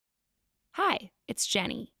Hi, it's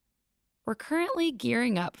Jenny. We're currently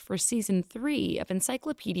gearing up for Season 3 of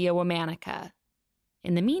Encyclopedia Womanica.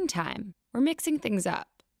 In the meantime, we're mixing things up,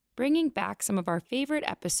 bringing back some of our favorite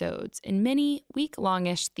episodes in mini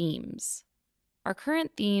week-longish themes. Our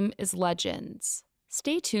current theme is Legends.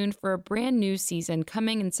 Stay tuned for a brand new season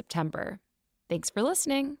coming in September. Thanks for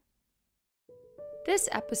listening. This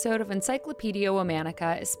episode of Encyclopedia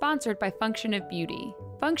Womanica is sponsored by Function of Beauty.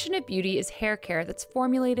 Function of Beauty is hair care that's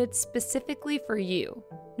formulated specifically for you.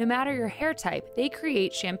 No matter your hair type, they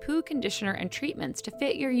create shampoo, conditioner, and treatments to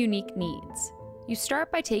fit your unique needs. You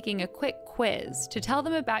start by taking a quick quiz to tell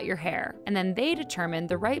them about your hair, and then they determine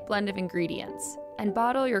the right blend of ingredients and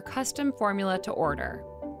bottle your custom formula to order.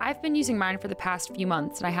 I've been using mine for the past few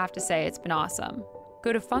months, and I have to say it's been awesome.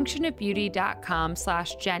 Go to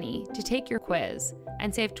functionofbeauty.com/Jenny to take your quiz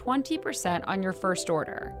and save 20% on your first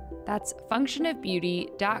order. That's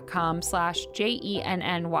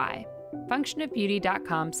functionofbeauty.com/JENNY.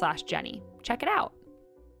 functionofbeauty.com/Jenny. Check it out.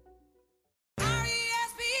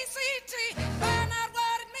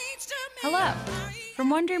 Hello. From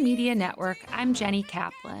Wonder Media Network, I'm Jenny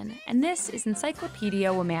Kaplan, and this is Encyclopedia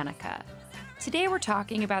Womanica. Today we're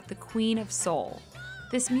talking about the Queen of Soul.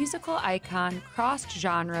 This musical icon crossed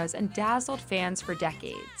genres and dazzled fans for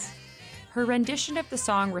decades. Her rendition of the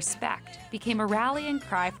song Respect became a rallying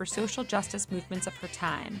cry for social justice movements of her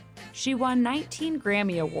time. She won 19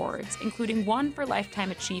 Grammy Awards, including one for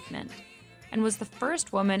Lifetime Achievement, and was the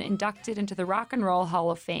first woman inducted into the Rock and Roll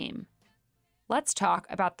Hall of Fame. Let's talk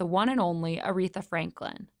about the one and only Aretha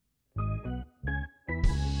Franklin.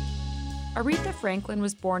 Aretha Franklin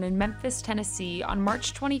was born in Memphis, Tennessee on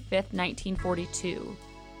March 25, 1942,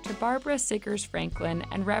 to Barbara Siggers Franklin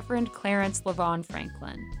and Reverend Clarence LaVaughn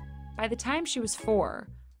Franklin. By the time she was 4,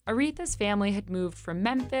 Aretha's family had moved from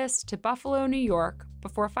Memphis to Buffalo, New York,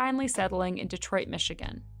 before finally settling in Detroit,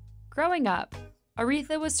 Michigan. Growing up,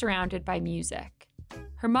 Aretha was surrounded by music.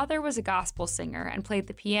 Her mother was a gospel singer and played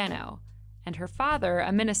the piano, and her father,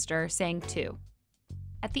 a minister, sang too.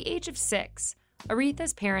 At the age of 6,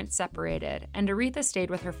 Aretha's parents separated, and Aretha stayed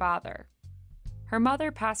with her father. Her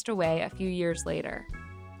mother passed away a few years later.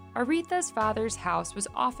 Aretha's father's house was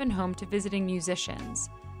often home to visiting musicians,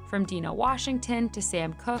 from Dinah Washington to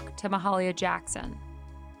Sam Cooke to Mahalia Jackson.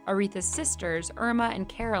 Aretha's sisters, Irma and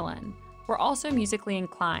Carolyn, were also musically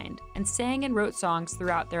inclined and sang and wrote songs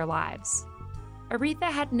throughout their lives. Aretha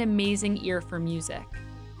had an amazing ear for music.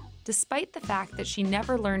 Despite the fact that she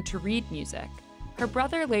never learned to read music, her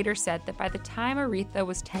brother later said that by the time Aretha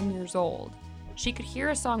was 10 years old, she could hear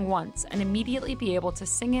a song once and immediately be able to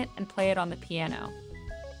sing it and play it on the piano.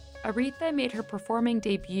 Aretha made her performing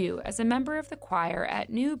debut as a member of the choir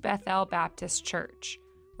at New Bethel Baptist Church,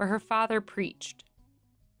 where her father preached.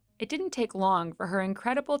 It didn't take long for her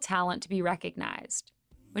incredible talent to be recognized.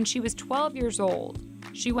 When she was 12 years old,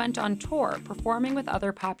 she went on tour performing with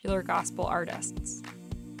other popular gospel artists.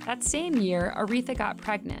 That same year, Aretha got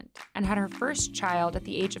pregnant and had her first child at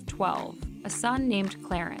the age of 12, a son named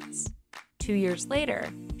Clarence. 2 years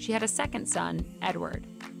later, she had a second son, Edward.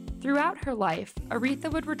 Throughout her life, Aretha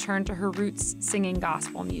would return to her roots singing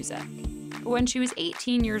gospel music. But when she was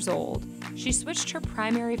 18 years old, she switched her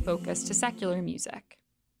primary focus to secular music.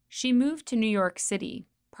 She moved to New York City,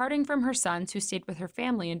 parting from her sons who stayed with her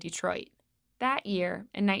family in Detroit. That year,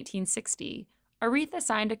 in 1960, Aretha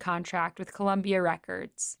signed a contract with Columbia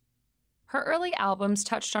Records. Her early albums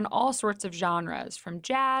touched on all sorts of genres, from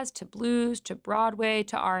jazz to blues to Broadway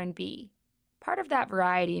to R&B. Part of that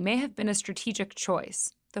variety may have been a strategic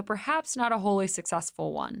choice, though perhaps not a wholly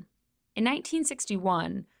successful one. In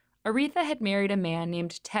 1961, Aretha had married a man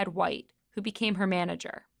named Ted White, who became her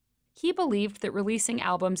manager. He believed that releasing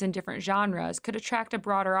albums in different genres could attract a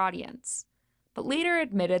broader audience, but later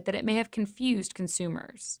admitted that it may have confused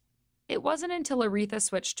consumers. It wasn't until Aretha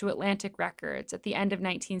switched to Atlantic Records at the end of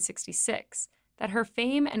 1966 that her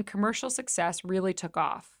fame and commercial success really took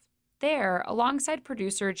off. There, alongside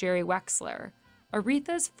producer Jerry Wexler,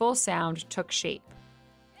 Aretha's full sound took shape.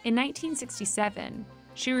 In 1967,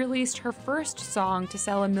 she released her first song to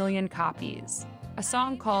sell 1 million copies, a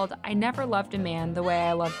song called I Never Loved a Man the Way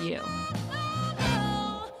I Love You.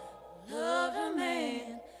 Loved a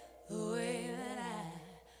man the way that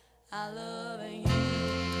I love you.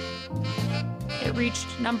 It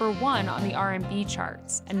reached number 1 on the R&B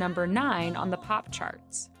charts and number 9 on the pop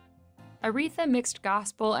charts. Aretha mixed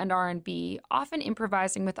gospel and R&B, often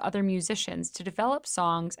improvising with other musicians to develop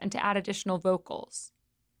songs and to add additional vocals.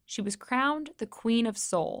 She was crowned the Queen of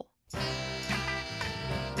Soul.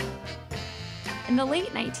 In the late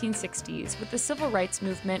 1960s, with the civil rights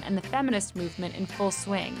movement and the feminist movement in full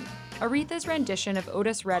swing, Aretha's rendition of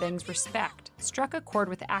Otis Redding's Respect struck a chord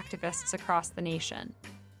with activists across the nation.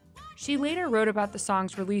 She later wrote about the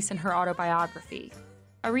song's release in her autobiography.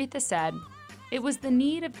 Aretha said, "It was the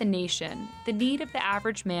need of the nation, the need of the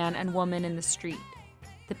average man and woman in the street.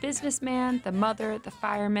 The businessman, the mother, the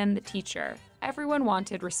fireman, the teacher. Everyone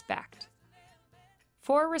wanted respect."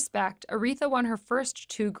 For Respect, Aretha won her first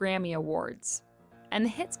 2 Grammy Awards. And the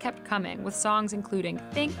hits kept coming, with songs including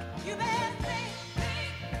Think,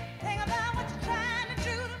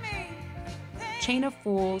 Chain of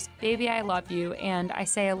Fools, Baby I Love You, and I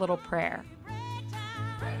Say a Little Prayer.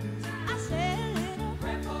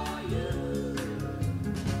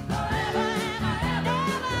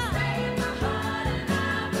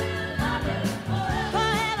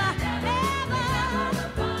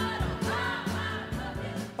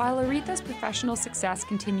 While Aretha's professional success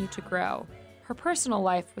continued to grow, her personal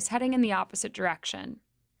life was heading in the opposite direction.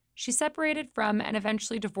 She separated from and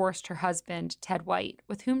eventually divorced her husband, Ted White,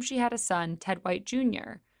 with whom she had a son, Ted White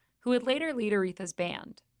Jr., who would later lead Aretha's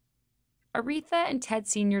band. Aretha and Ted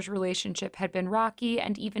Sr.'s relationship had been rocky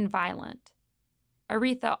and even violent.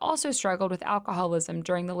 Aretha also struggled with alcoholism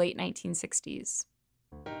during the late 1960s.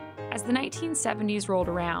 As the 1970s rolled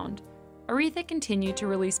around, Aretha continued to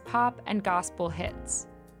release pop and gospel hits.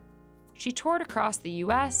 She toured across the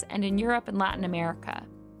US and in Europe and Latin America.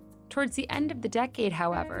 Towards the end of the decade,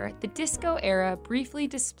 however, the disco era briefly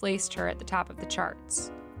displaced her at the top of the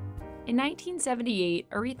charts. In 1978,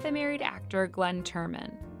 Aretha married actor Glenn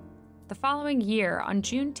Turman. The following year, on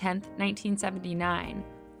June 10, 1979,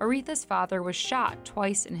 Aretha's father was shot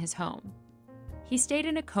twice in his home. He stayed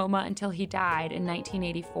in a coma until he died in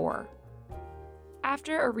 1984.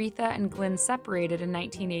 After Aretha and Glenn separated in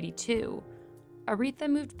 1982, Aretha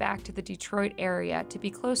moved back to the Detroit area to be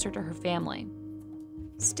closer to her family.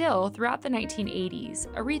 Still, throughout the 1980s,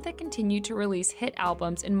 Aretha continued to release hit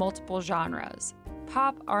albums in multiple genres: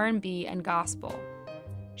 pop, R&B, and gospel.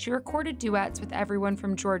 She recorded duets with everyone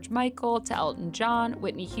from George Michael to Elton John,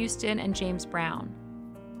 Whitney Houston, and James Brown.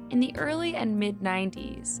 In the early and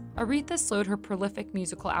mid-90s, Aretha slowed her prolific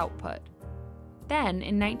musical output. Then,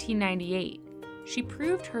 in 1998, she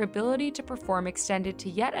proved her ability to perform extended to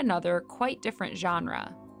yet another, quite different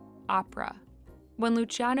genre: opera. When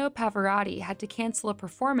Luciano Pavarotti had to cancel a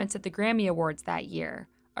performance at the Grammy Awards that year,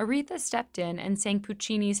 Aretha stepped in and sang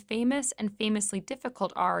Puccini's famous and famously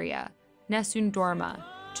difficult aria, Nessun Dorma,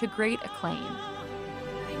 to great acclaim.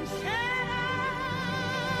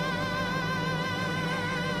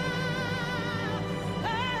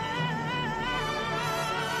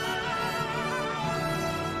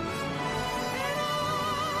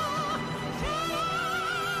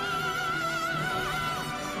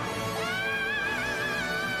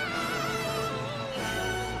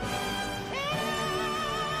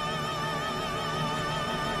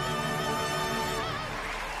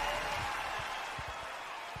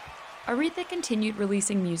 Aretha continued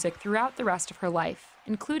releasing music throughout the rest of her life,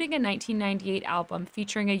 including a 1998 album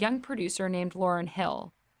featuring a young producer named Lauryn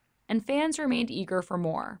Hill, and fans remained eager for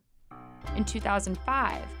more. In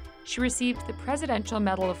 2005, she received the Presidential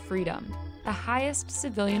Medal of Freedom, the highest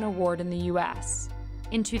civilian award in the U.S.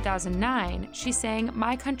 In 2009, she sang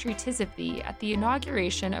My Country 'Tis of Thee at the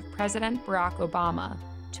inauguration of President Barack Obama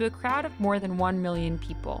to a crowd of more than 1 million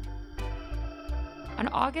people. On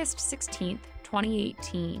August 16,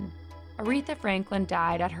 2018, Aretha Franklin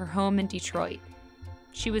died at her home in Detroit.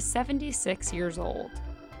 She was 76 years old.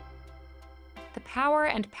 The power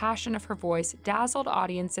and passion of her voice dazzled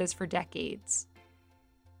audiences for decades.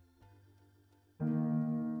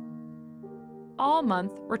 All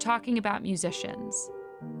month, we're talking about musicians.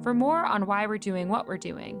 For more on why we're doing what we're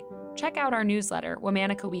doing, check out our newsletter,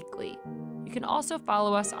 Womanica Weekly. You can also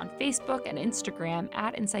follow us on Facebook and Instagram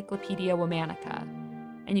at Encyclopedia Womanica.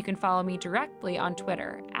 And you can follow me directly on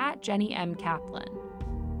Twitter at Jenny M. Kaplan.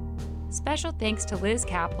 Special thanks to Liz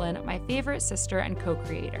Kaplan, my favorite sister and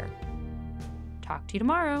co-creator. Talk to you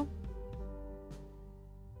tomorrow.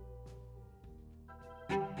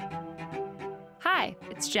 Hi,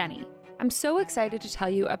 it's Jenny. I'm so excited to tell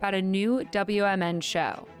you about a new WMN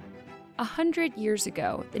show. 100 years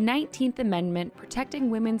ago, the 19th Amendment protecting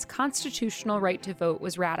women's constitutional right to vote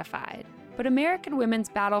was ratified. But American women's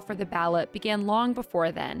battle for the ballot began long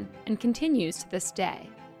before then and continues to this day.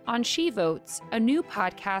 On She Votes, a new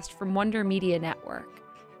podcast from Wonder Media Network,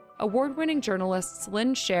 award-winning journalists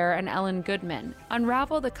Lynn Scher and Ellen Goodman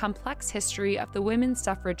unravel the complex history of the women's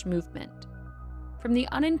suffrage movement. From the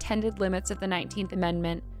unintended limits of the 19th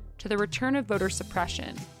Amendment to the return of voter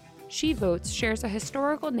suppression, She Votes shares a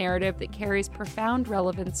historical narrative that carries profound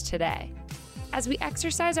relevance today. As we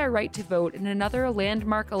exercise our right to vote in another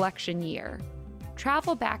landmark election year,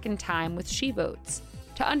 travel back in time with She Votes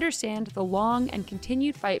to understand the long and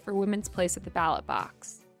continued fight for women's place at the ballot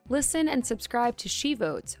box. Listen and subscribe to She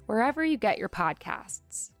Votes wherever you get your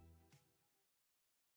podcasts.